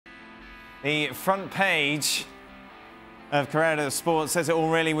The front page of Corriere dello Sport says it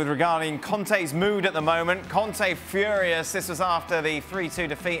all really with regarding Conte's mood at the moment. Conte furious. This was after the 3-2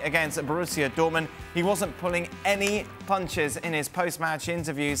 defeat against Borussia Dortmund. He wasn't pulling any punches in his post-match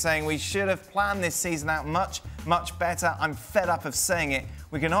interview, saying we should have planned this season out much better. I'm fed up of saying it.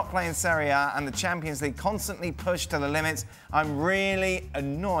 We cannot play in Serie A and the Champions League constantly pushed to the limits. I'm really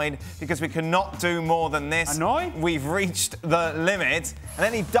annoyed because we cannot do more than this. Annoyed? We've reached the limit. And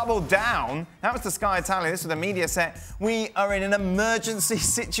then he doubled down. That was the Sky Italia. This was the media set. We are in an emergency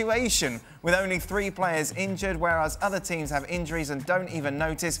situation with only 3 players injured, whereas other teams have injuries and don't even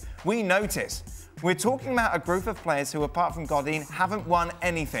notice. We notice. We're talking about a group of players who, apart from Godin, haven't won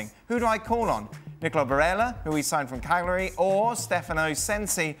anything. Who do I call on? Nicola Barella, who we signed from Cagliari, or Stefano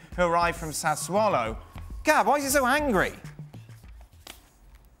Sensi, who arrived from Sassuolo. Gab, why is he so angry?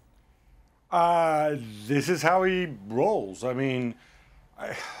 This is how he rolls. I mean,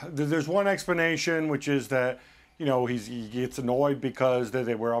 there's one explanation, which is that, you know, he gets annoyed because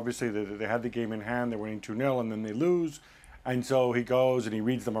they were obviously, they had the game in hand, they're winning 2-0, and then they lose. And so he goes and he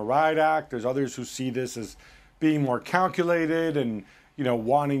reads them a riot act. There's others who see this as being more calculated and, you know,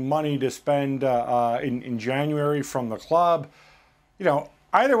 wanting money to spend in January from the club. You know,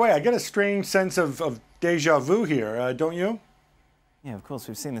 either way, I get a strange sense of deja vu here, don't you? Yeah, of course,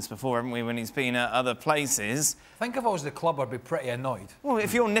 we've seen this before, haven't we, when he's been at other places. I think if I was the club, I'd be pretty annoyed. Well,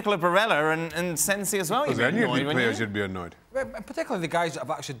 if you're Nicola Barella and Sensi as well, you'd be annoyed, any players should be annoyed. Particularly the guys that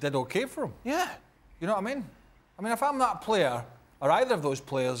have actually did okay for him. Yeah. You know what I mean? I mean, if I'm that player, or either of those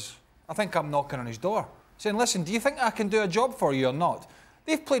players, I think I'm knocking on his door, saying, listen, do you think I can do a job for you or not?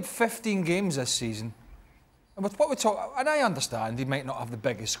 They've played 15 games this season. And with what we talk, and I understand he might not have the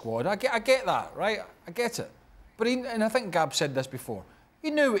biggest squad. I get that, right? I get it. But and I think Gab said this before,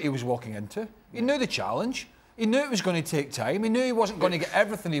 he knew what he was walking into. He knew the challenge. He knew it was going to take time. He knew he wasn't going to get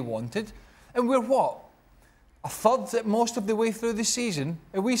everything he wanted. And we're what? A third at most of the way through the season?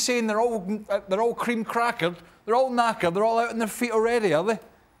 Are we saying they're all cream crackered, they're all knackered, they're all out on their feet already, are they?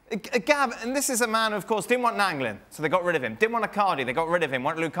 Gab, and this is a man who, of course, didn't want Nanglin, so they got rid of him. Didn't want Icardi, they got rid of him.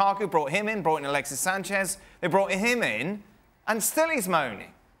 Wanted Lukaku, brought him in, brought in Alexis Sanchez. They brought him in, and still he's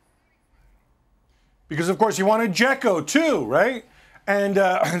moaning. Because, of course, you wanted Dzeko too, right? And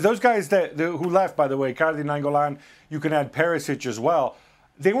those guys who left, by the way, Icardi, Nainggolan, you can add Perisic as well.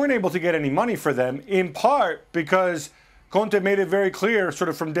 They weren't able to get any money for them, in part because Conte made it very clear, sort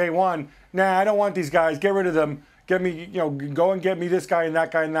of from day one, nah, I don't want these guys, get rid of them. Get me, you know, go and get me this guy and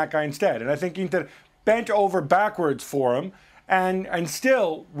that guy and that guy instead. And I think Inter bent over backwards for him, and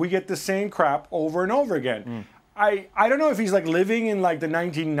still we get the same crap over and over again. I don't know if he's like living in like the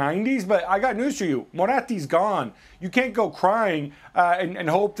 1990s, but I got news for you. Moratti's gone. You can't go crying and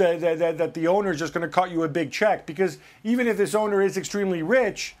hope that the owner is just going to cut you a big check, because even if this owner is extremely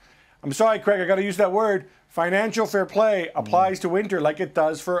rich, I'm sorry, Craig, I got to use that word, financial fair play applies to Inter like it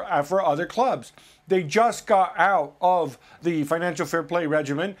does for other clubs. They just got out of the financial fair play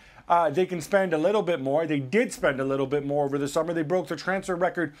regimen. They can spend a little bit more. They did spend a little bit more over the summer. They broke the transfer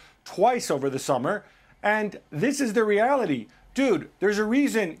record twice over the summer. And this is the reality. Dude, there's a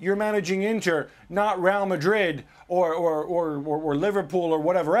reason you're managing Inter, not Real Madrid or Liverpool or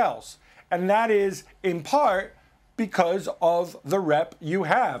whatever else. And that is, in part, because of the rep you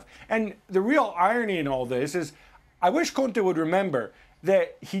have. And the real irony in all this is, I wish Conte would remember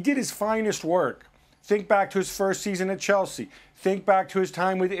that he did his finest work. Think back to his first season at Chelsea. Think back to his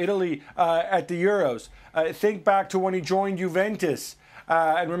time with Italy at the Euros. Think back to when he joined Juventus.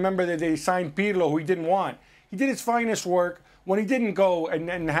 And remember that they signed Pirlo, who he didn't want. He did his finest work when he didn't go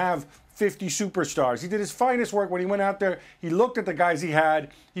and have 50 superstars. He did his finest work when he went out there, he looked at the guys he had,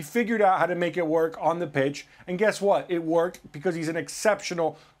 he figured out how to make it work on the pitch, and guess what? It worked because he's an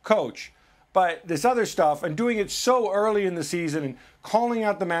exceptional coach. But this other stuff, and doing it so early in the season, and calling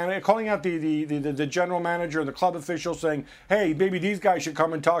out the manager, calling out the general manager and the club officials, saying, hey, maybe these guys should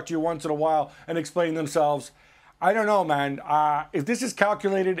come and talk to you once in a while and explain themselves. I don't know, man. If this is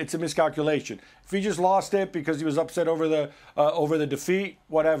calculated, it's a miscalculation. If he just lost it because he was upset over the defeat,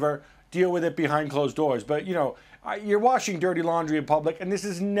 whatever, deal with it behind closed doors. But, you know, you're washing dirty laundry in public, and this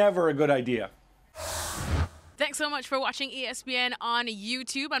is never a good idea. Thanks so much for watching ESPN on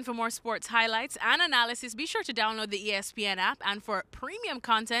YouTube. And for more sports highlights and analysis, be sure to download the ESPN app. And for premium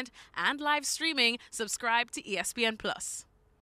content and live streaming, subscribe to ESPN+.